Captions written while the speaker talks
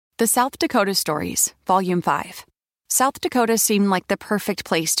The South Dakota Stories, Volume 5. South Dakota seemed like the perfect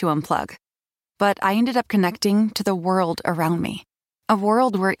place to unplug. But I ended up connecting to the world around me. A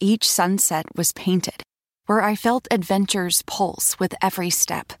world where each sunset was painted, where I felt adventure's pulse with every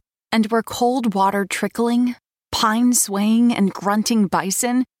step, and where cold water trickling, pine swaying, and grunting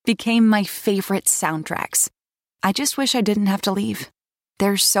bison became my favorite soundtracks. I just wish I didn't have to leave.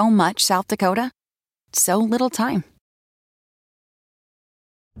 There's so much South Dakota, so little time.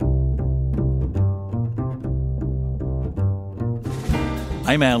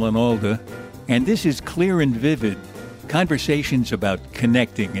 I'm Alan Alda, and this is Clear and Vivid, conversations about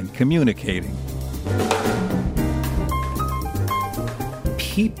connecting and communicating.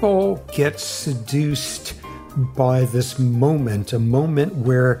 People get seduced by this moment, a moment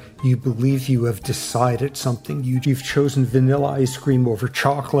where you believe you have decided something. You've chosen vanilla ice cream over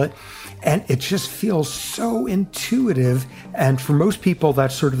chocolate, and it just feels so intuitive. And for most people,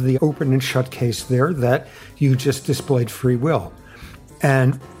 that's sort of the open and shut case there, that you just displayed free will.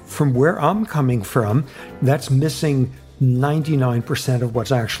 And from where I'm coming from, that's missing 99% of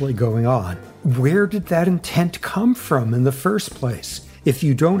what's actually going on. Where did that intent come from in the first place? If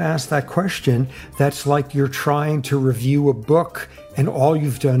you don't ask that question, that's like you're trying to review a book and all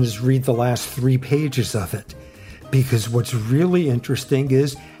you've done is read the last 3 pages of it. Because what's really interesting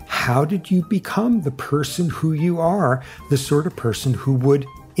is, how did you become the person who you are, the sort of person who would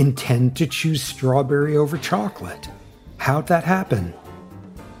intend to choose strawberry over chocolate? How'd that happen?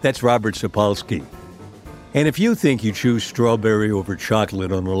 That's Robert Sapolsky. And if you think you choose strawberry over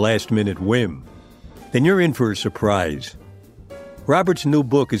chocolate on a last-minute whim, then you're in for a surprise. Robert's new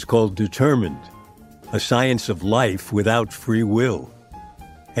book is called Determined, A Science of Life Without Free Will.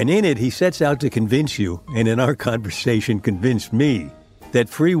 And in it, he sets out to convince you, and in our conversation convinced me, that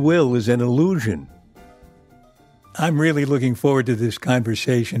free will is an illusion. I'm really looking forward to this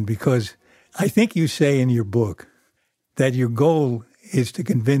conversation because I think you say in your book that your goal is to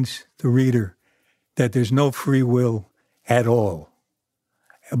convince the reader that there's no free will at all.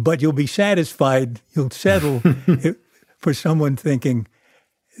 But you'll be satisfied, you'll settle for someone thinking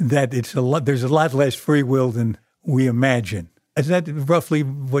that there's a lot less free will than we imagine. Is that roughly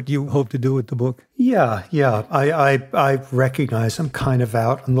what you hope to do with the book? Yeah. I recognize I'm kind of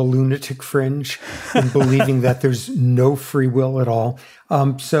out on the lunatic fringe in believing that there's no free will at all.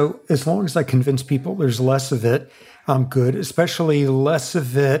 So as long as I convince people there's less of it, I'm good, especially less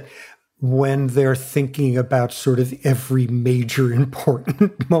of it when they're thinking about sort of every major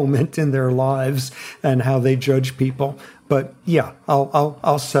important moment in their lives and how they judge people. But yeah,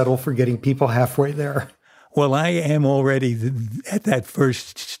 I'll settle for getting people halfway there. Well, I am already at that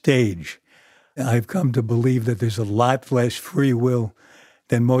first stage. I've come to believe that there's a lot less free will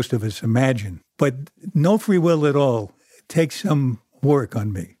than most of us imagine. But no free will at all takes some work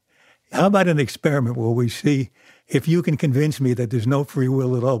on me. How about an experiment where we see if you can convince me that there's no free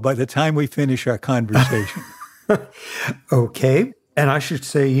will at all by the time we finish our conversation? Okay. And I should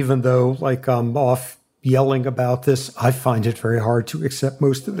say, even though I'm off yelling about this, I find it very hard to accept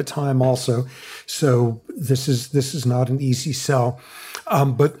most of the time also. So this is not an easy sell.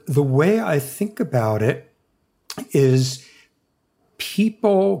 But the way I think about it is,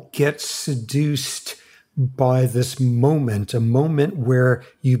 people get seduced by this moment, a moment where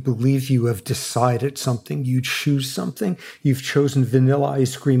you believe you have decided something, you choose something, you've chosen vanilla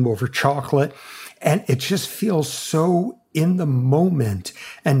ice cream over chocolate, and it just feels so in the moment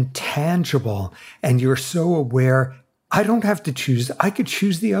and tangible, and you're so aware, I don't have to choose, I could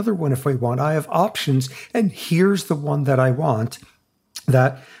choose the other one if I want, I have options, and here's the one that I want.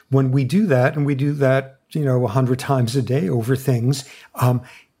 That when we do that, and we do that, 100 times a day over things,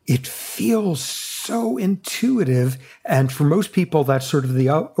 it feels so intuitive. And for most people, that's sort of the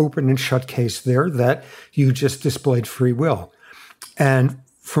open and shut case there, that you just displayed free will. And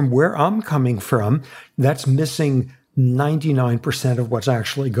from where I'm coming from, that's missing 99% of what's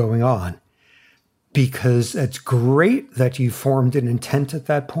actually going on. Because it's great that you formed an intent at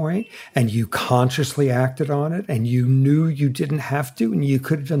that point and you consciously acted on it and you knew you didn't have to and you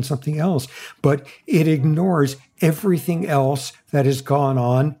could have done something else. But it ignores everything else that has gone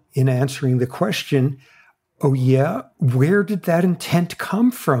on in answering the question, oh yeah, where did that intent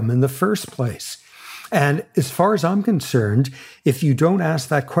come from in the first place? And as far as I'm concerned, if you don't ask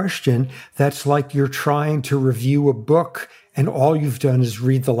that question, that's like you're trying to review a book and all you've done is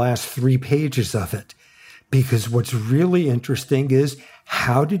read the last 3 pages of it. Because what's really interesting is,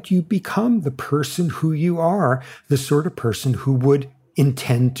 how did you become the person who you are, the sort of person who would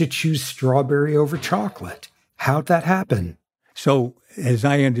intend to choose strawberry over chocolate? How'd that happen? So, as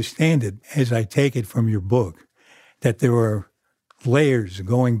I understand it, as I take it from your book, that there are layers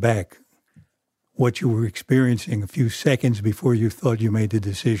going back, what you were experiencing a few seconds before you thought you made the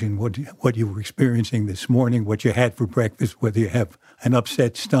decision, what you were experiencing this morning, what you had for breakfast, whether you have an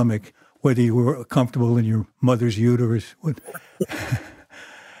upset stomach, whether you were comfortable in your mother's uterus.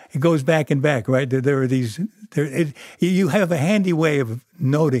 It goes back and back, right? There are these. You have a handy way of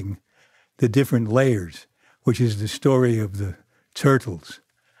noting the different layers, which is the story of the turtles,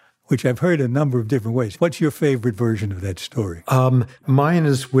 which I've heard a number of different ways. What's your favorite version of that story? Mine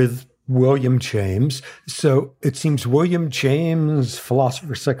is with William James. So it seems William James,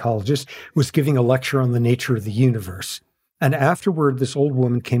 philosopher, psychologist, was giving a lecture on the nature of the universe. And afterward, this old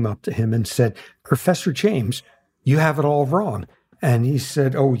woman came up to him and said, "Professor James, you have it all wrong." And he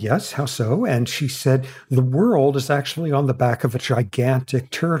said, "Oh, yes, how so?" And she said, "The world is actually on the back of a gigantic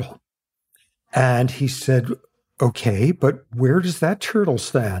turtle." And he said, "Okay, but where does that turtle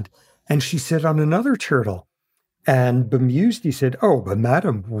stand?" And she said, "On another turtle." And bemused, he said, "Oh, but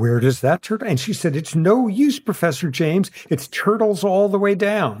madam, where does that turtle?" And she said, "It's no use, Professor James. It's turtles all the way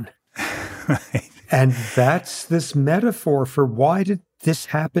down." Right. And that's this metaphor for why did this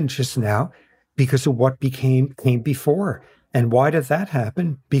happen just now? Because of what came before. And why did that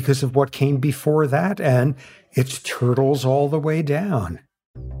happen? Because of what came before that. And it's turtles all the way down.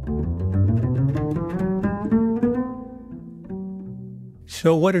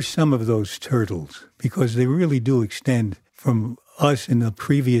 So what are some of those turtles? Because they really do extend from us in the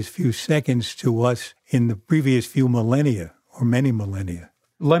previous few seconds to us in the previous few millennia or many millennia.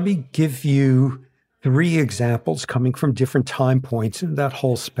 Let me give you 3 examples coming from different time points in that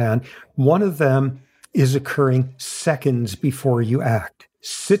whole span. One of them is occurring seconds before you act.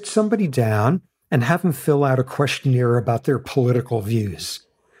 Sit somebody down and have them fill out a questionnaire about their political views.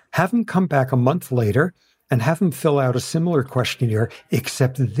 Have them come back a month later and have them fill out a similar questionnaire,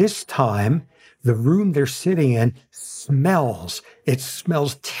 except this time the room they're sitting in smells. It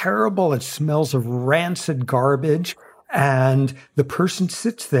smells terrible. It smells of rancid garbage. And the person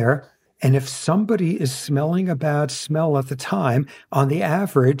sits there, and if somebody is smelling a bad smell at the time, on the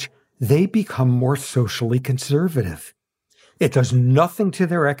average, they become more socially conservative. It does nothing to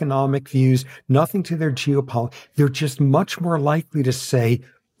their economic views, nothing to their geopolitics. They're just much more likely to say,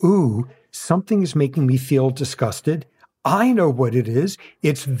 "Ooh, something is making me feel disgusted. I know what it is.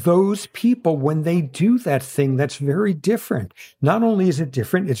 It's those people when they do that thing that's very different. Not only is it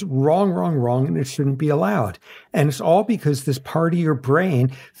different, it's wrong, and it shouldn't be allowed." And it's all because this part of your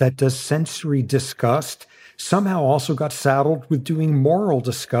brain that does sensory disgust somehow also got saddled with doing moral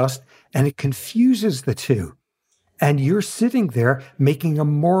disgust, and it confuses the two. And you're sitting there making a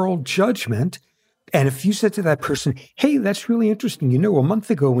moral judgment. And if you said to that person, "Hey, that's really interesting. A month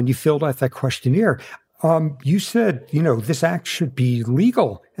ago when you filled out that questionnaire, you said, this act should be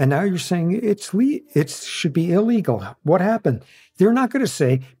legal. And now you're saying it should be illegal. What happened?" They're not going to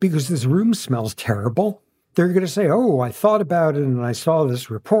say, "Because this room smells terrible." They're going to say, "Oh, I thought about it and I saw this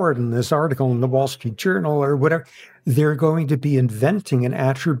report and this article in the Wall Street Journal," or whatever. They're going to be inventing an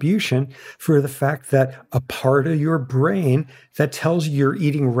attribution for the fact that a part of your brain that tells you you're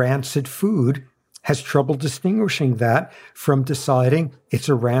eating rancid food has trouble distinguishing that from deciding it's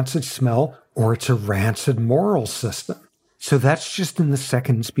a rancid smell or it's a rancid moral system. So that's just in the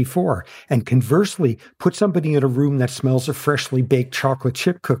seconds before. And conversely, put somebody in a room that smells of freshly baked chocolate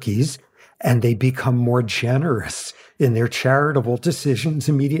chip cookies, and they become more generous in their charitable decisions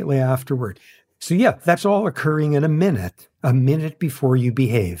immediately afterward. So yeah, that's all occurring in a minute before you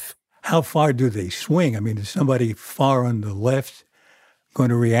behave. How far do they swing? I mean, is somebody far on the left going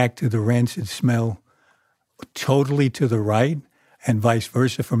to react to the rancid smell totally to the right, and vice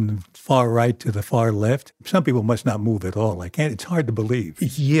versa from the far right to the far left? Some people must not move at all. It's hard to believe.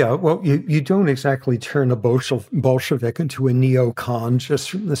 Yeah, well, you don't exactly turn a Bolshevik into a neocon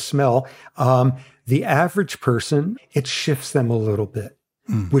just from the smell. The average person, it shifts them a little bit,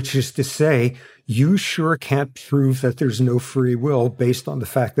 which is to say, you sure can't prove that there's no free will based on the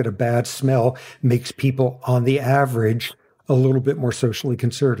fact that a bad smell makes people, on the average, a little bit more socially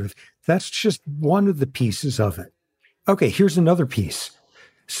conservative. That's just one of the pieces of it. Okay, here's another piece.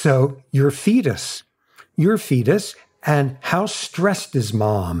 So you're a fetus, and how stressed is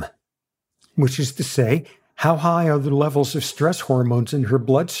mom? Which is to say, how high are the levels of stress hormones in her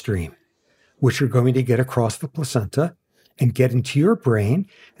bloodstream, which are going to get across the placenta and get into your brain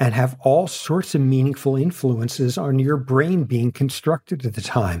and have all sorts of meaningful influences on your brain being constructed at the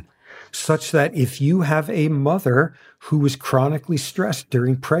time. Such that if you have a mother who was chronically stressed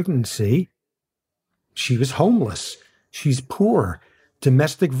during pregnancy, she was homeless, she's poor,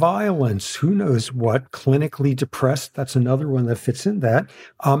 domestic violence, who knows what, clinically depressed, that's another one that fits in that.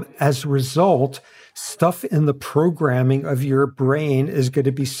 As a result, stuff in the programming of your brain is going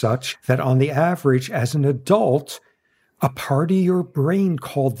to be such that on the average, as an adult, a part of your brain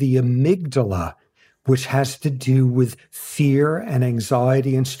called the amygdala, which has to do with fear and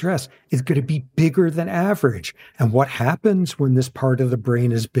anxiety and stress, is going to be bigger than average. And what happens when this part of the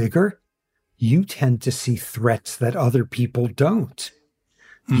brain is bigger? You tend to see threats that other people don't.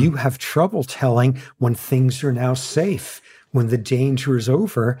 You have trouble telling when things are now safe, when the danger is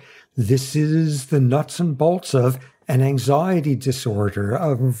over. This is the nuts and bolts of an anxiety disorder,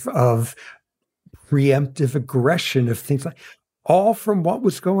 of preemptive aggression, of things like all from what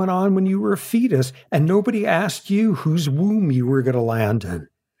was going on when you were a fetus, and nobody asked you whose womb you were going to land in.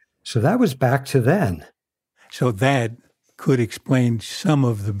 So that was back to then. So that could explain some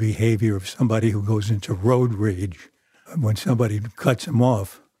of the behavior of somebody who goes into road rage when somebody cuts him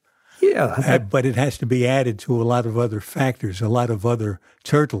off. Yeah. But it has to be added to a lot of other factors, a lot of other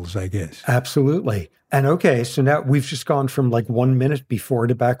turtles, I guess. Absolutely. And okay, so now we've just gone from like 1 minute before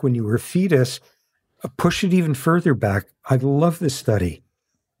to back when you were a fetus. Push it even further back. I love this study.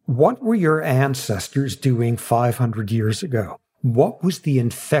 What were your ancestors doing 500 years ago? What was the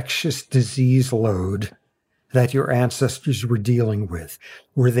infectious disease load that your ancestors were dealing with?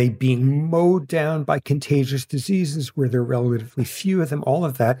 Were they being mowed down by contagious diseases? Were there relatively few of them? All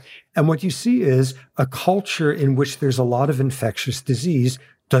of that. And what you see is a culture in which there's a lot of infectious disease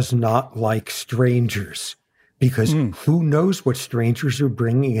does not like strangers, because who knows what strangers are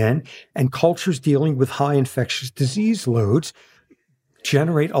bringing in. And cultures dealing with high infectious disease loads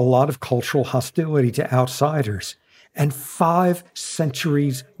generate a lot of cultural hostility to outsiders. And 5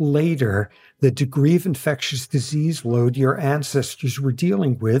 centuries later, the degree of infectious disease load your ancestors were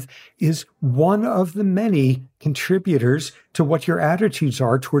dealing with is one of the many contributors to what your attitudes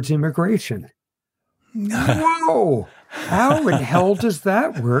are towards immigration. Whoa! How in hell does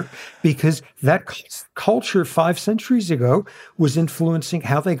that work? Because that culture 5 centuries ago was influencing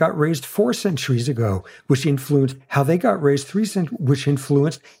how they got raised 4 centuries ago, which influenced how they got raised 3 centuries, which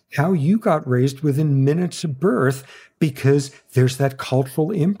influenced how you got raised within minutes of birth, because there's that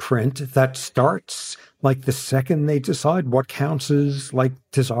cultural imprint that starts like the second they decide what counts as like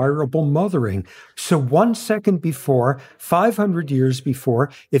desirable mothering. So 1 second before, 500 years before,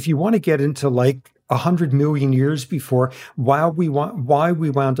 if you want to get into like 100 million years before, why we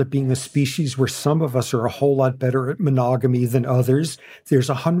wound up being a species where some of us are a whole lot better at monogamy than others. There's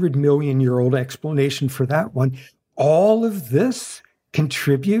 100 million year old explanation for that one. All of this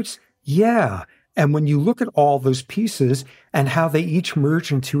contributes. Yeah. And when you look at all those pieces and how they each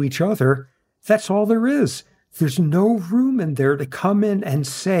merge into each other, that's all there is. There's no room in there to come in and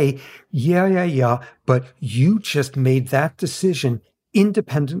say, yeah, but you just made that decision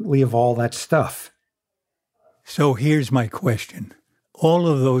independently of all that stuff. So here's my question. All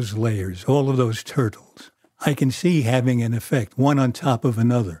of those layers, all of those turtles, I can see having an effect, one on top of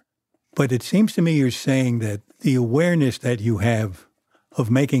another. But it seems to me you're saying that the awareness that you have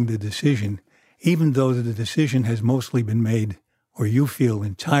of making the decision, even though the decision has mostly been made, or you feel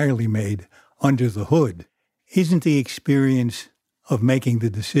entirely made, under the hood, isn't the experience of making the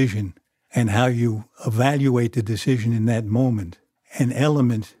decision and how you evaluate the decision in that moment an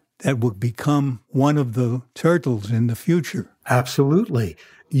element that will become one of the turtles in the future? Absolutely.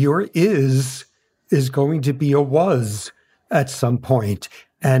 Your is going to be a was at some point.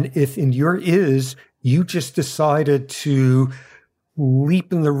 And if in your is, you just decided to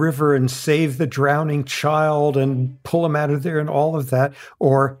leap in the river and save the drowning child and pull him out of there and all of that,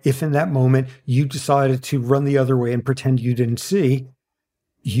 or if in that moment you decided to run the other way and pretend you didn't see,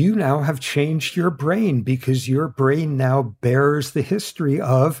 you now have changed your brain, because your brain now bears the history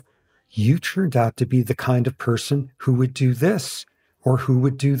of you turned out to be the kind of person who would do this or who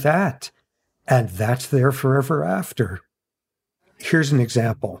would do that. And that's there forever after. Here's an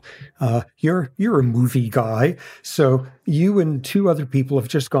example. You're a movie guy. So you and 2 other people have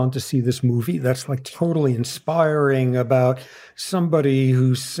just gone to see this movie that's like totally inspiring about somebody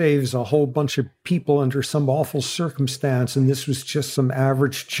who saves a whole bunch of people under some awful circumstance. And this was just some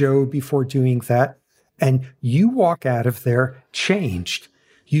average Joe before doing that. And you walk out of there changed.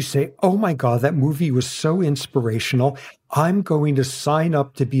 You say, oh my God, that movie was so inspirational. I'm going to sign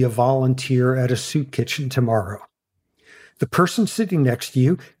up to be a volunteer at a soup kitchen tomorrow. The person sitting next to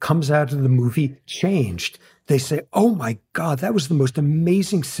you comes out of the movie changed. They say, oh my God, that was the most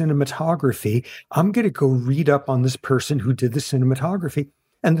amazing cinematography. I'm going to go read up on this person who did the cinematography.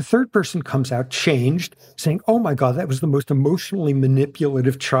 And the third person comes out changed, saying, oh my God, that was the most emotionally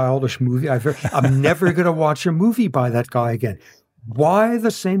manipulative, childish movie I've ever. I'm never going to watch a movie by that guy again. Why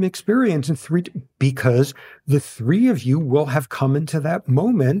the same experience in three? Because the three of you will have come into that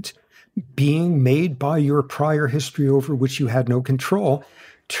moment being made by your prior history over which you had no control,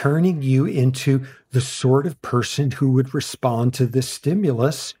 turning you into the sort of person who would respond to this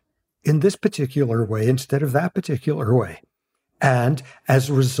stimulus in this particular way instead of that particular way. And as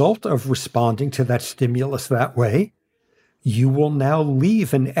a result of responding to that stimulus that way, you will now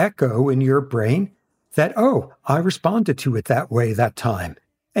leave an echo in your brain that, oh, I responded to it that way that time.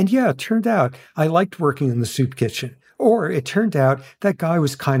 And yeah, it turned out I liked working in the soup kitchen. Or it turned out that guy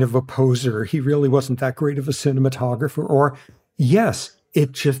was kind of a poser. He really wasn't that great of a cinematographer. Or yes,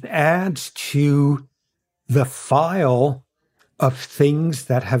 it just adds to the file of things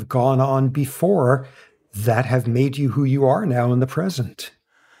that have gone on before that have made you who you are now in the present.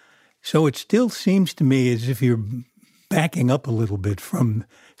 So it still seems to me as if you're backing up a little bit from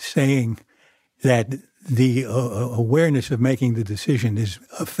saying that the awareness of making the decision is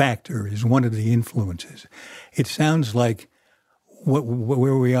a factor, is one of the influences. It sounds like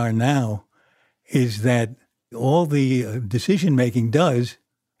where we are now is that all the decision-making does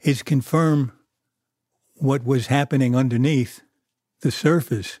is confirm what was happening underneath the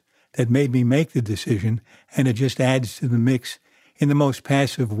surface that made me make the decision, and it just adds to the mix in the most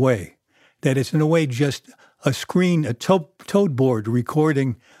passive way. That it's in a way just a screen, a toad board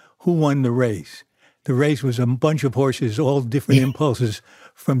recording who won the race. The race was a bunch of horses, all different impulses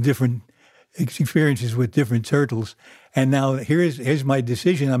from different experiences with different turtles. And now here's my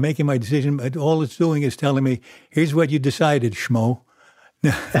decision. I'm making my decision, but all it's doing is telling me, here's what you decided, schmo.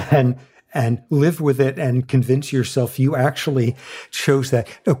 and live with it and convince yourself you actually chose that.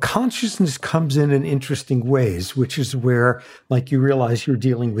 Now, consciousness comes in interesting ways, which is where, like, you realize you're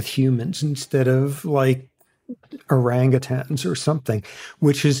dealing with humans instead of, like, orangutans or something,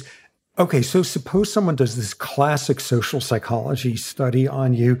 which is, okay, so suppose someone does this classic social psychology study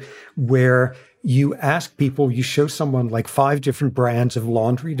on you where you ask people, you show someone like 5 different brands of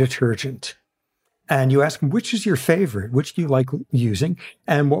laundry detergent, and you ask them, which is your favorite? Which do you like using?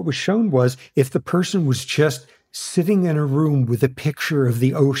 And what was shown was if the person was just sitting in a room with a picture of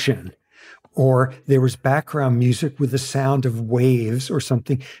the ocean, or there was background music with the sound of waves or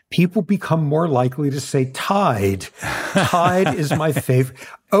something, people become more likely to say Tide. Tide is my favorite.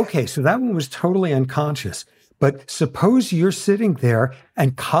 Okay, so that one was totally unconscious. But suppose you're sitting there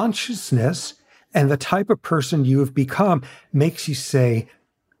and consciousness and the type of person you have become makes you say,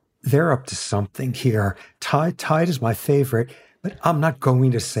 they're up to something here. Tide is my favorite, but I'm not going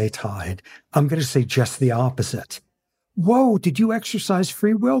to say Tide. I'm going to say just the opposite. Whoa, did you exercise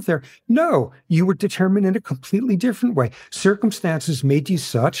free will there? No, you were determined in a completely different way. Circumstances made you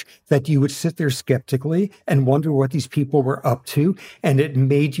such that you would sit there skeptically and wonder what these people were up to, and it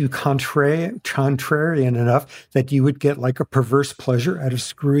made you contrarian enough that you would get like a perverse pleasure out of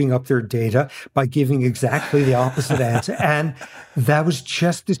screwing up their data by giving exactly the opposite answer. And that was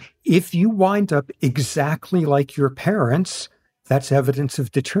just as, if you wind up exactly like your parents, that's evidence of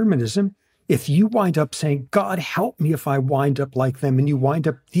determinism. If you wind up saying, God, help me if I wind up like them, and you wind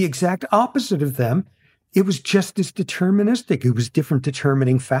up the exact opposite of them, it was just as deterministic. It was different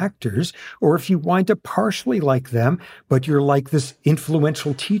determining factors. Or if you wind up partially like them, but you're like this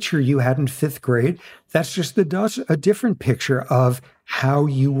influential teacher you had in 5th grade, that's just a different picture of how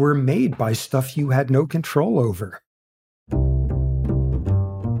you were made by stuff you had no control over.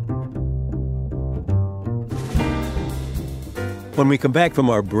 When we come back from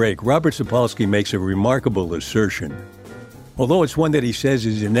our break, Robert Sapolsky makes a remarkable assertion. Although it's one that he says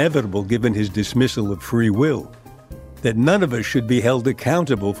is inevitable given his dismissal of free will, that none of us should be held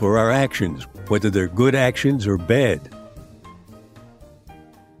accountable for our actions, whether they're good actions or bad.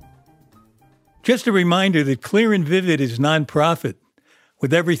 Just a reminder that Clear and Vivid is nonprofit,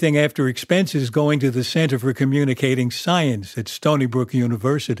 with everything after expenses going to the Center for Communicating Science at Stony Brook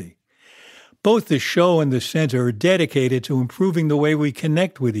University. Both the show and the center are dedicated to improving the way we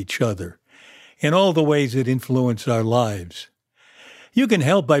connect with each other in all the ways that influence our lives. You can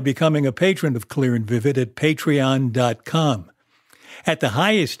help by becoming a patron of Clear and Vivid at patreon.com. At the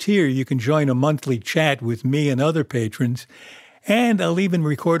highest tier, you can join a monthly chat with me and other patrons, and I'll even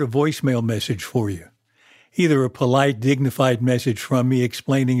record a voicemail message for you. Either a polite, dignified message from me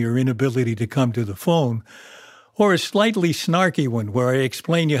explaining your inability to come to the phone, or a slightly snarky one where I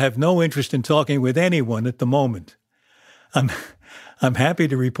explain you have no interest in talking with anyone at the moment. I'm happy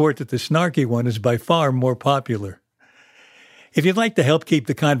to report that the snarky one is by far more popular. If you'd like to help keep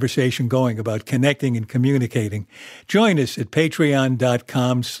the conversation going about connecting and communicating, join us at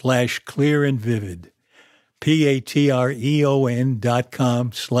patreon.com/clearandvivid,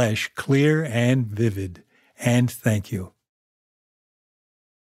 patreon.com/clearandvivid, and thank you.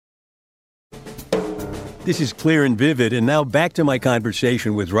 This is Clear and Vivid, and now back to my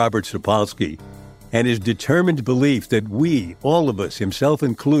conversation with Robert Sapolsky and his determined belief that we, all of us, himself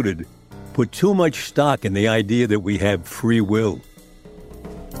included, put too much stock in the idea that we have free will.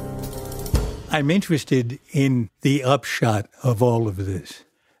 I'm interested in the upshot of all of this,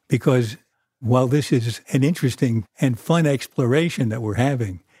 because while this is an interesting and fun exploration that we're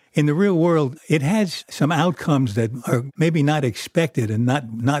having, in the real world, it has some outcomes that are maybe not expected and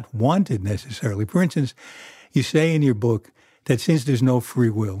not wanted necessarily. For instance, you say in your book that since there's no free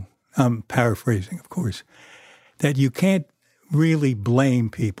will, I'm paraphrasing, of course, that you can't really blame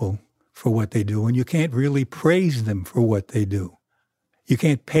people for what they do, and you can't really praise them for what they do. You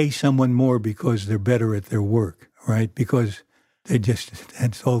can't pay someone more because they're better at their work, right? Because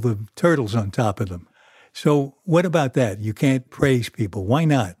that's all the turtles on top of them. So what about that? You can't praise people. Why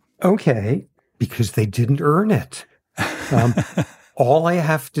not? Okay, because they didn't earn it. All I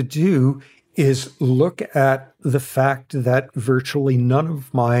have to do is look at the fact that virtually none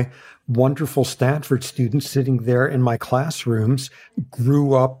of my wonderful Stanford students sitting there in my classrooms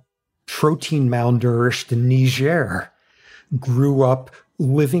grew up protein malnourished in Niger, grew up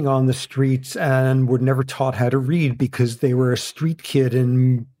living on the streets and were never taught how to read because they were a street kid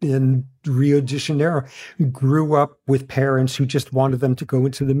in Rio de Janeiro, grew up with parents who just wanted them to go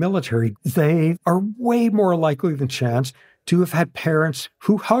into the military. They are way more likely than chance to have had parents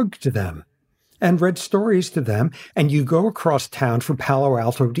who hugged them and read stories to them. And you go across town from Palo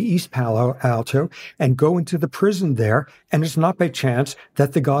Alto to East Palo Alto and go into the prison there. And it's not by chance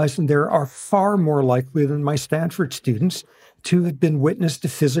that the guys in there are far more likely than my Stanford students to have been witness to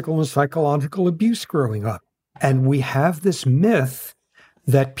physical and psychological abuse growing up. And we have this myth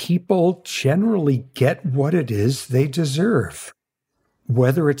that people generally get what it is they deserve,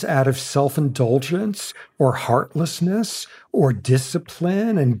 whether it's out of self-indulgence or heartlessness or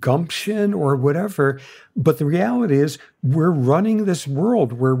discipline and gumption or whatever. But the reality is we're running this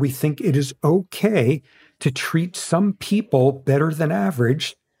world where we think it is okay to treat some people better than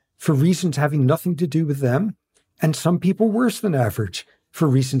average for reasons having nothing to do with them, and some people worse than average for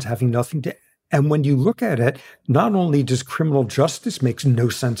reasons having nothing to. And when you look at it, not only does criminal justice make no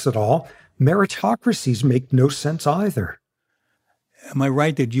sense at all, meritocracies make no sense either. Am I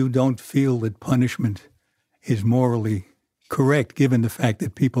right that you don't feel that punishment is morally correct, given the fact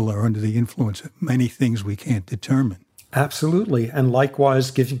that people are under the influence of many things we can't determine? Absolutely. And likewise,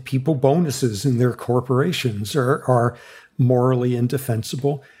 giving people bonuses in their corporations are morally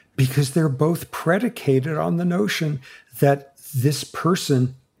indefensible, because they're both predicated on the notion that this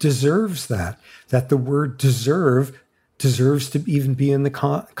person deserves that the word deserves to even be in the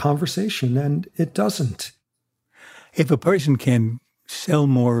conversation, and it doesn't. If a person can sell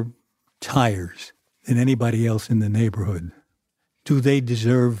more tires than anybody else in the neighborhood, do they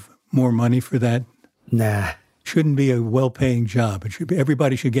deserve more money for that? Nah. Shouldn't be a well-paying job.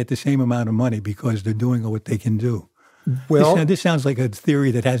 Everybody should get the same amount of money because they're doing what they can do. Well, this sounds like a theory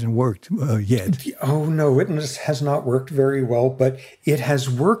that hasn't worked yet. Oh, no, it has not worked very well, but it has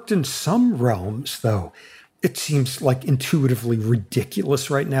worked in some realms, though. It seems like intuitively ridiculous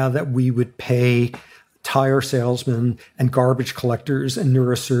right now that we would pay tire salesmen and garbage collectors and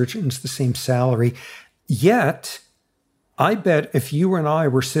neurosurgeons the same salary. Yet, I bet if you and I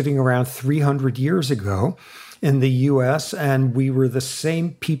were sitting around 300 years ago in the U.S. and we were the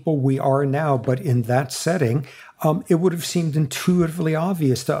same people we are now, but in that setting, it would have seemed intuitively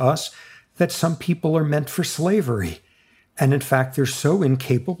obvious to us that some people are meant for slavery. And in fact, they're so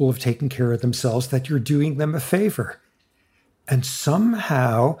incapable of taking care of themselves that you're doing them a favor. And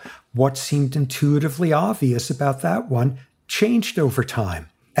somehow, what seemed intuitively obvious about that one changed over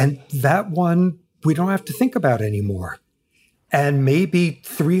time. And that one we don't have to think about anymore. And maybe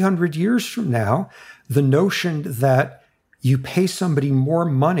 300 years from now, the notion that you pay somebody more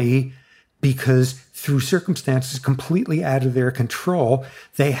money because through circumstances completely out of their control,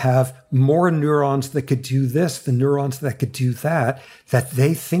 they have more neurons that could do this, the neurons that could do that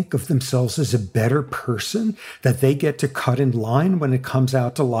they think of themselves as a better person, that they get to cut in line when it comes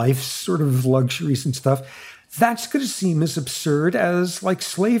out to life's sort of luxuries and stuff. That's going to seem as absurd as like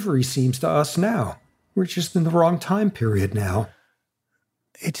slavery seems to us now. We're just in the wrong time period now.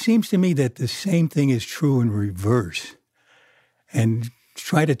 It seems to me that the same thing is true in reverse. And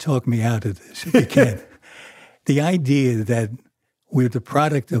try to talk me out of this if you can. The idea that we're the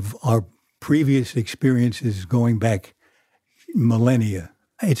product of our previous experiences going back millennia.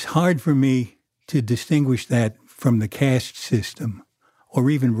 It's hard for me to distinguish that from the caste system or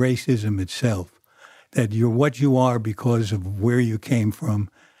even racism itself, that you're what you are because of where you came from,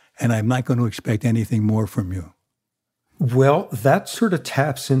 and I'm not going to expect anything more from you. Well, that sort of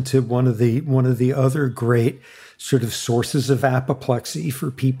taps into one of the other great sort of sources of apoplexy for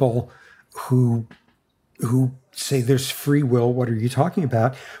people who say there's free will. What are you talking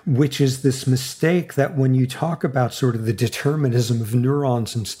about? Which is this mistake that when you talk about sort of the determinism of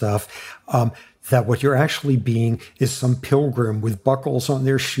neurons and stuff, that what you're actually being is some pilgrim with buckles on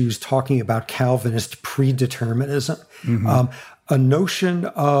their shoes talking about Calvinist predeterminism. Mm-hmm. A notion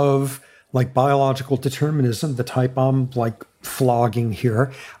of like biological determinism, the type I'm like flogging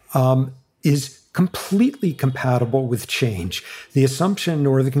here, is completely compatible with change. The assumption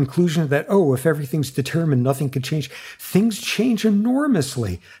or the conclusion that, oh, if everything's determined, nothing can change. Things change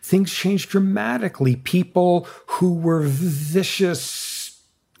enormously. Things change dramatically. People who were vicious,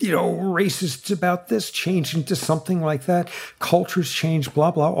 racists about this change into something like that. Cultures change,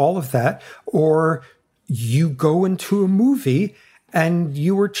 blah, blah, all of that. Or you go into a movie and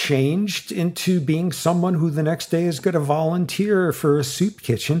you were changed into being someone who the next day is going to volunteer for a soup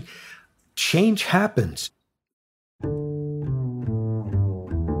kitchen. Change happens.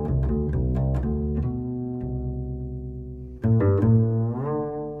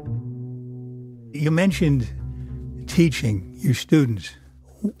 You mentioned teaching your students.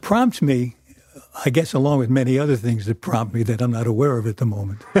 Prompts me, I guess along with many other things that prompt me that I'm not aware of at the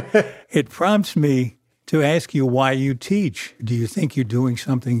moment, it prompts me to ask you why you teach. Do you think you're doing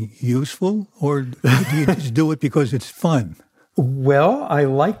something useful, or do you just do it because it's fun? Well, I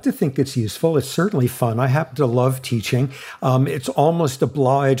like to think it's useful. It's certainly fun. I happen to love teaching. It's almost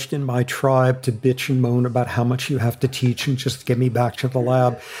obliged in my tribe to bitch and moan about how much you have to teach and just get me back to the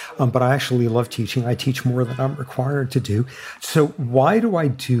lab. But I actually love teaching. I teach more than I'm required to do. So why do I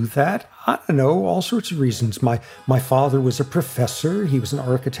do that? I don't know, all sorts of reasons. My father was a professor. He was an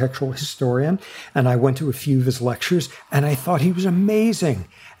architectural historian. And I went to a few of his lectures, and I thought he was amazing.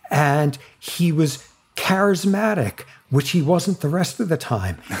 And he was charismatic, which he wasn't the rest of the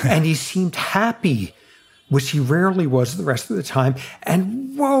time. And he seemed happy, which he rarely was the rest of the time.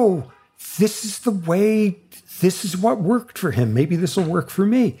 And whoa, this is what worked for him. Maybe this will work for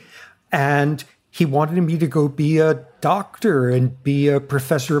me. And he wanted me to go be a doctor and be a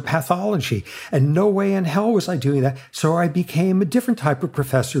professor of pathology. And no way in hell was I doing that. So I became a different type of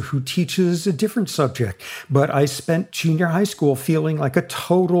professor who teaches a different subject. But I spent junior high school feeling like a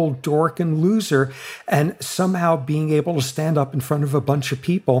total dork and loser, and somehow being able to stand up in front of a bunch of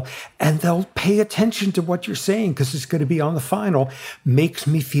people and they'll pay attention to what you're saying because it's going to be on the final makes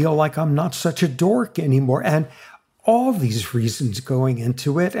me feel like I'm not such a dork anymore. And all these reasons going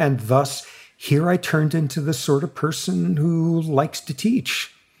into it, and thus here I turned into the sort of person who likes to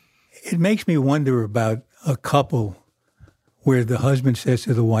teach. It makes me wonder about a couple where the husband says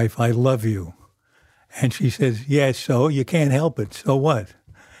to the wife, I love you. And she says, yes, so you can't help it. So what?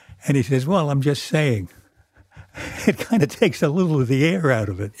 And he says, well, I'm just saying. It kind of takes a little of the air out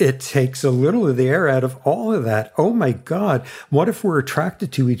of it. It takes a little of the air out of all of that. Oh, my God. What if we're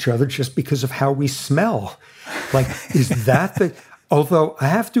attracted to each other just because of how we smell? Like, is that the... Although I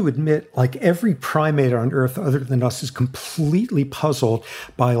have to admit, like every primate on Earth other than us is completely puzzled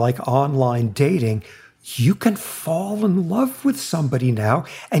by like online dating. You can fall in love with somebody now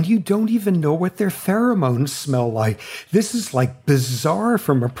and you don't even know what their pheromones smell like. This is like bizarre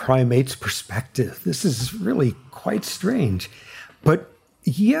from a primate's perspective. This is really quite strange. But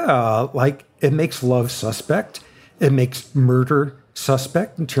yeah, like it makes love suspect. It makes murder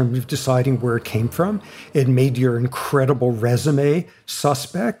suspect in terms of deciding where it came from. It made your incredible resume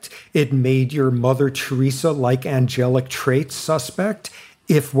suspect. It made your Mother Teresa-like angelic traits suspect.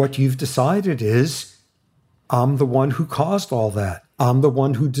 If what you've decided is, I'm the one who caused all that. I'm the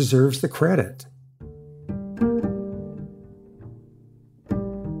one who deserves the credit.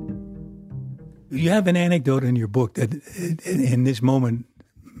 You have an anecdote in your book that in this moment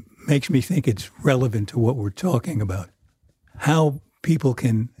makes me think it's relevant to what we're talking about. How people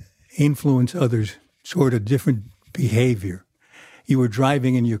can influence others, sort of different behavior. You were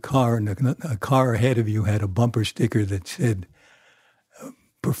driving in your car, and a car ahead of you had a bumper sticker that said,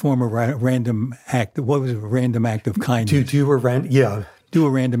 perform a random act. What was a random act of kindness? Do a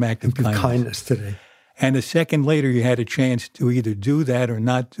random act of kindness today. And a second later, you had a chance to either do that or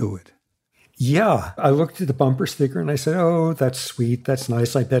not do it. Yeah, I looked at the bumper sticker and I said, "Oh, that's sweet. That's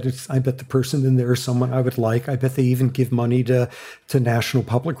nice. I bet the person in there is someone I would like. I bet they even give money to National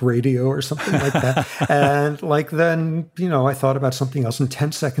Public Radio or something like that." And like then, I thought about something else. And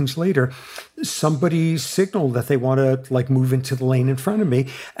 10 seconds later, somebody signaled that they want to like move into the lane in front of me.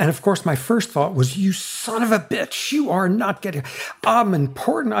 And of course, my first thought was, you son of a bitch, you are not getting, I'm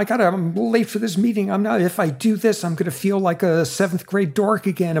important. I'm late for this meeting. If I do this, I'm going to feel like a 7th grade dork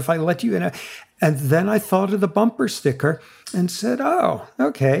again if I let you in. And then I thought of the bumper sticker and said, oh,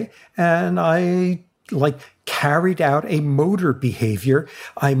 okay. And I carried out a motor behavior.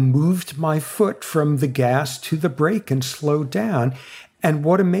 I moved my foot from the gas to the brake and slowed down. And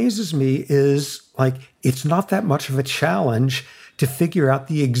what amazes me is it's not that much of a challenge to figure out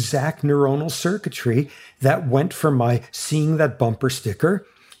the exact neuronal circuitry that went from my seeing that bumper sticker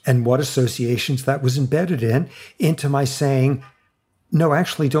and what associations that was embedded in into my saying, no,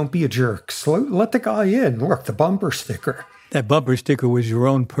 actually, don't be a jerk. Let the guy in. Look, the bumper sticker. That bumper sticker was your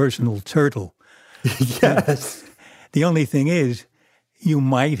own personal turtle. Yes. The only thing is, you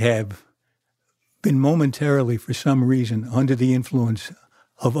might have been momentarily, for some reason, under the influence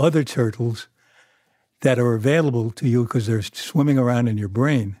of other turtles that are available to you because they're swimming around in your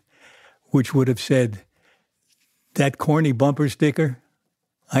brain, which would have said, that corny bumper sticker?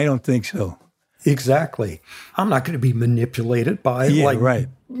 I don't think so. Exactly. I'm not going to be manipulated by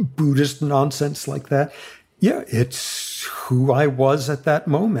Buddhist nonsense like that. Yeah, it's who I was at that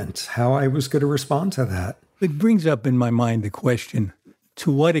moment, how I was going to respond to that. It brings up in my mind the question,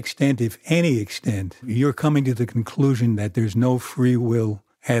 to what extent, if any extent, you're coming to the conclusion that there's no free will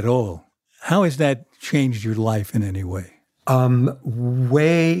at all? How has that changed your life in any way?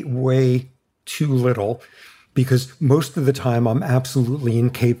 Way, way too little, because most of the time I'm absolutely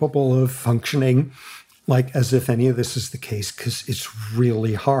incapable of functioning like as if any of this is the case, because it's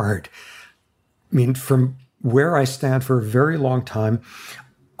really hard. I mean, from where I stand for a very long time,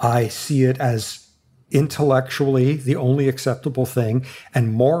 I see it as intellectually the only acceptable thing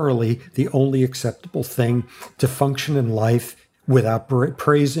and morally the only acceptable thing to function in life without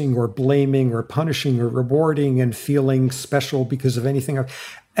praising or blaming or punishing or rewarding and feeling special because of anything.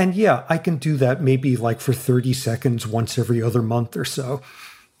 And yeah, I can do that maybe for 30 seconds once every other month or so.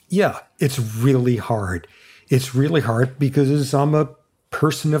 Yeah, it's really hard. It's really hard because I'm a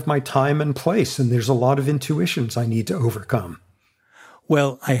person of my time and place, and there's a lot of intuitions I need to overcome.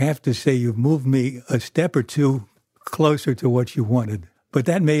 Well, I have to say you've moved me a step or two closer to what you wanted. But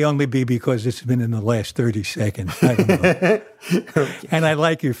that may only be because it's been in the last 30 seconds. I don't know. Okay. And I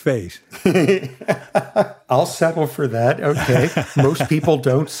like your face. I'll settle for that. Okay. Most people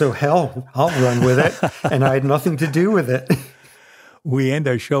don't, so hell, I'll run with it. And I had nothing to do with it. We end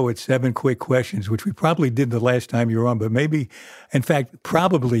our show with 7 quick questions, which we probably did the last time you were on, but maybe, in fact,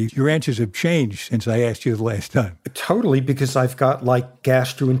 probably your answers have changed since I asked you the last time. Totally, because I've got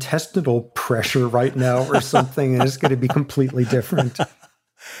gastrointestinal pressure right now or something, and it's going to be completely different.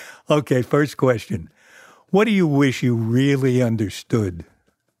 Okay, first question. What do you wish you really understood?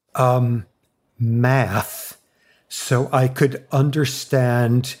 Math, so I could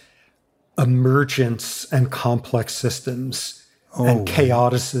understand emergence and complex systems. And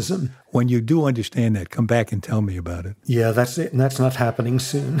chaoticism. When you do understand that, come back and tell me about it. Yeah, that's it. And that's not happening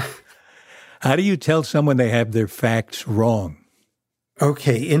soon. How do you tell someone they have their facts wrong?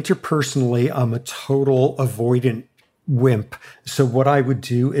 Okay, interpersonally, I'm a total avoidant wimp. So what I would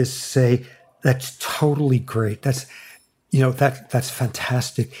do is say, that's totally great. That's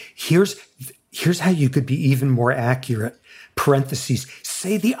fantastic. Here's how you could be even more accurate. Parentheses,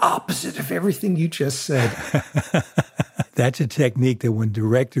 say the opposite of everything you just said. That's a technique that when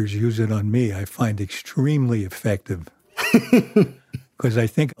directors use it on me, I find extremely effective. Because I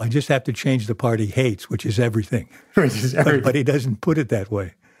think I just have to change the part he hates, which is everything. But he doesn't put it that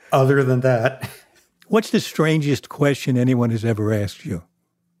way. Other than that. What's the strangest question anyone has ever asked you?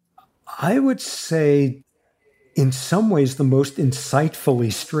 I would say, in some ways, the most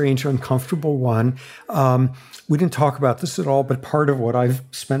insightfully strange, uncomfortable one. We didn't talk about this at all, but part of what I've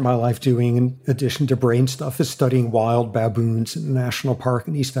spent my life doing, in addition to brain stuff, is studying wild baboons in a national park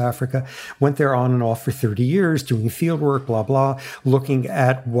in East Africa. Went there on and off for 30 years, doing field work, blah, blah, looking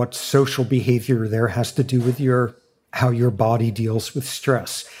at what social behavior there has to do with how your body deals with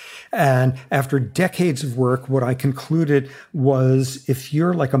stress. And after decades of work, what I concluded was if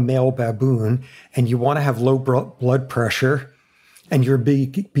you're like a male baboon and you want to have low blood pressure and you're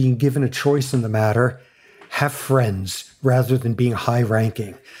being given a choice in the matter, have friends rather than being high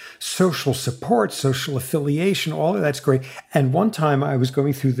ranking. Social support, social affiliation, all of that's great. And one time I was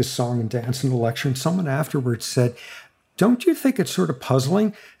going through this song and dance in a lecture, and someone afterwards said, don't you think it's sort of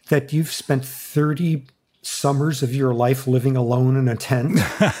puzzling that you've spent 30 summers of your life living alone in a tent.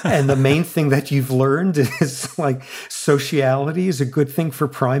 And the main thing that you've learned is sociality is a good thing for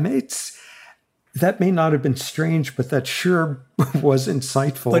primates. That may not have been strange, but that sure was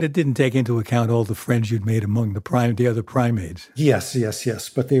insightful. But it didn't take into account all the friends you'd made among the other primates. Yes.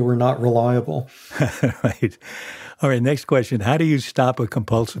 But they were not reliable. Right. All right, next question. How do you stop a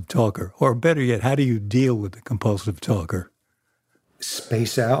compulsive talker? Or better yet, how do you deal with a compulsive talker?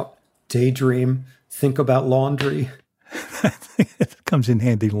 Space out, daydream, think about laundry. It comes in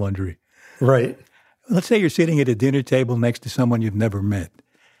handy, laundry. Right. Let's say you're sitting at a dinner table next to someone you've never met.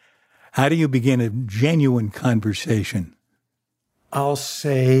 How do you begin a genuine conversation? I'll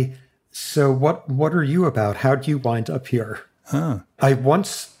say, so what are you about? How do you wind up here? I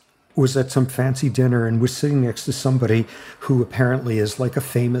once was at some fancy dinner and was sitting next to somebody who apparently is like a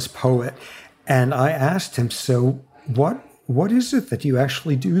famous poet. And I asked him, so what is it that you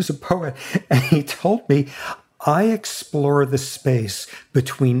actually do as a poet? And he told me, I explore the space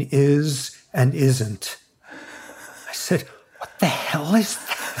between is and isn't. I said, what the hell is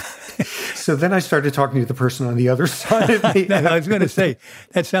that? So then I started talking to the person on the other side of me. I was going to say,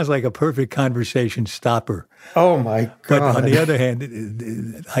 that sounds like a perfect conversation stopper. Oh, my God. But on the other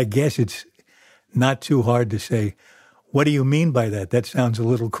hand, I guess it's not too hard to say, what do you mean by that? That sounds a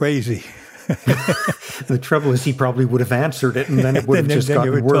little crazy. The trouble is he probably would have answered it, and then it would have just gotten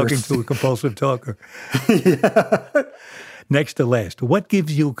you were worse. talking to a compulsive talker. Yeah. Next to last, what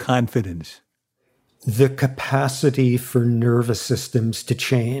gives you confidence? The capacity for nervous systems to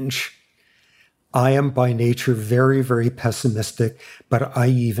change. I am by nature very, very pessimistic, but I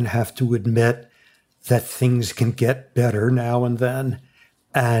even have to admit that things can get better now and then,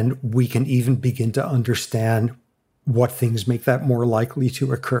 and we can even begin to understand what things make that more likely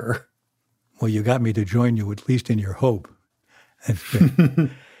to occur. Well, you got me to join you, at least in your hope.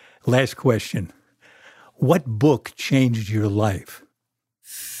 Last question. What book changed your life?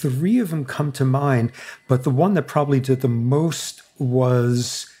 3 of them come to mind, but the one that probably did the most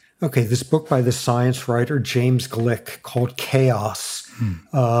was, this book by the science writer James Gleick called Chaos,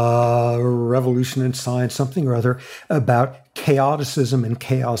 Revolution in Science, something or other, about chaoticism and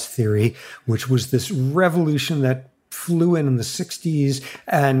chaos theory, which was this revolution that flew in the 60s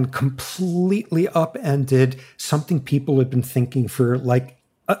and completely upended something people had been thinking for like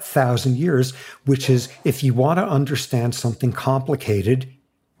 1,000 years, which is if you want to understand something complicated,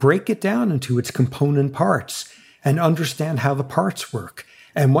 break it down into its component parts and understand how the parts work.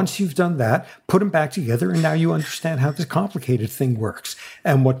 And once you've done that, put them back together, and now you understand how this complicated thing works.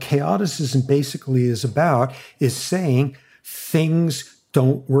 And what chaoticism basically is about is saying things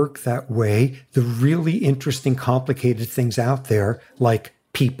don't work that way. The really interesting, complicated things out there, like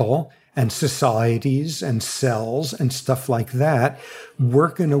people and societies and cells and stuff like that,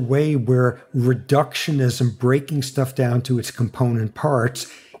 work in a way where reductionism, breaking stuff down to its component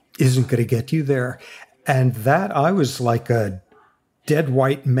parts, isn't going to get you there. And that, I was like a dead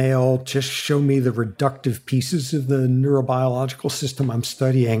white male, just show me the reductive pieces of the neurobiological system I'm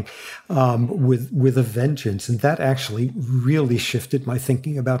studying with a vengeance. And that actually really shifted my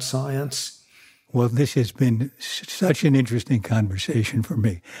thinking about science. Well, this has been such an interesting conversation for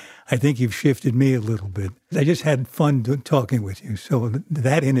me. I think you've shifted me a little bit. I just had fun talking with you. So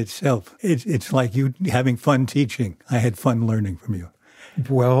that in itself, it's like you having fun teaching. I had fun learning from you.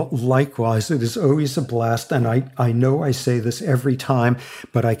 Well, likewise, it is always a blast. And I know I say this every time,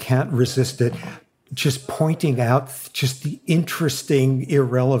 but I can't resist it. Just pointing out just the interesting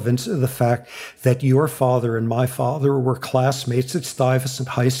irrelevance of the fact that your father and my father were classmates at Stuyvesant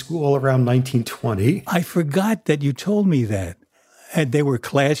High School around 1920. I forgot that you told me that. And they were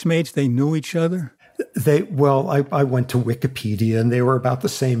classmates? They knew each other? I went to Wikipedia, and they were about the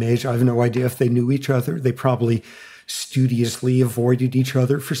same age. I have no idea if they knew each other. They probably studiously avoided each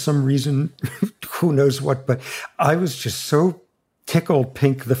other for some reason, who knows what, but I was just so tickled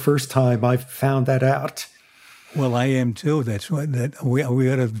pink the first time I found that out. Well, I am too. That's why we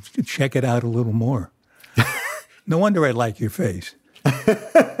ought to check it out a little more. No wonder I like your face.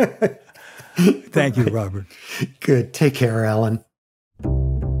 Thank you, Robert. Good. Take care, Alan.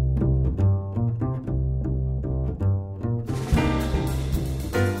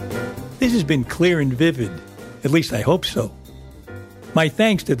 This has been Clear and Vivid. At least I hope so. My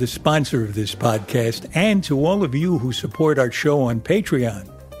thanks to the sponsor of this podcast and to all of you who support our show on Patreon.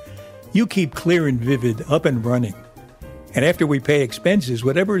 You keep Clear and Vivid up and running. And after we pay expenses,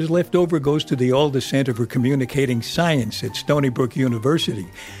 whatever is left over goes to the Alda Center for Communicating Science at Stony Brook University.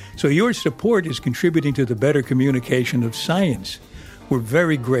 So your support is contributing to the better communication of science. We're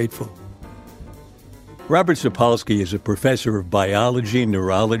very grateful. Robert Sapolsky is a professor of biology,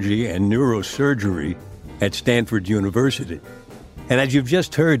 neurology, and neurosurgery at Stanford University. And as you've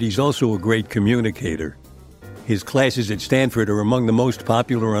just heard, he's also a great communicator. His classes at Stanford are among the most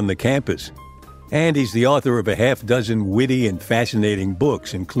popular on the campus. And he's the author of a half dozen witty and fascinating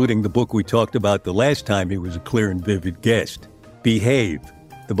books, including the book we talked about the last time he was a Clear and Vivid guest, Behave,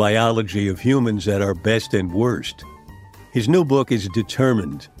 The Biology of Humans at Our Best and Worst. His new book is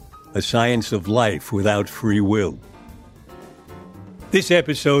Determined, A Science of Life Without Free Will. This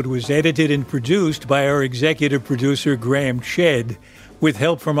episode was edited and produced by our executive producer, Graham Chedd, with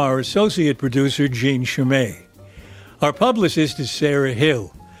help from our associate producer, Jean Chimay. Our publicist is Sarah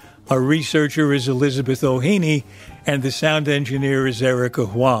Hill. Our researcher is Elizabeth O'Haney, and the sound engineer is Erica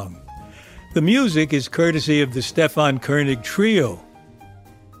Huang. The music is courtesy of the Stefan Koenig Trio.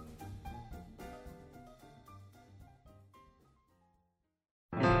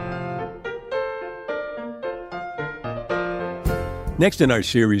 Next in our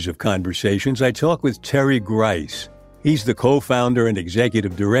series of conversations, I talk with Terry Grice. He's the co-founder and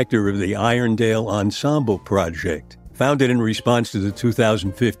executive director of the Irondale Ensemble Project, founded in response to the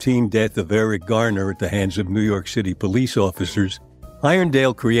 2015 death of Eric Garner at the hands of New York City police officers.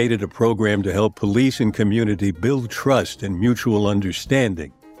 Irondale created a program to help police and community build trust and mutual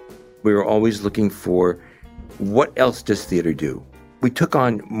understanding. We were always looking for, what else does theater do? We took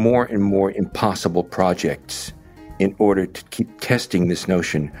on more and more impossible projects in order to keep testing this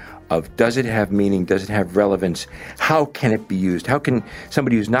notion of, does it have meaning? Does it have relevance? How can it be used? How can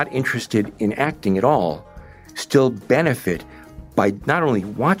somebody who's not interested in acting at all still benefit by not only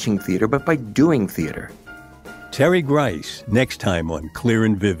watching theater, but by doing theater? Terry Grice, next time on Clear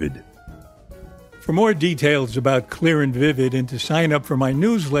and Vivid. For more details about Clear and Vivid and to sign up for my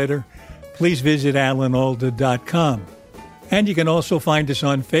newsletter, please visit alanalda.com. And you can also find us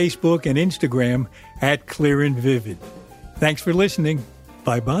on Facebook and Instagram at Clear and Vivid. Thanks for listening.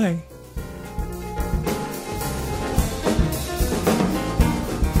 Bye-bye.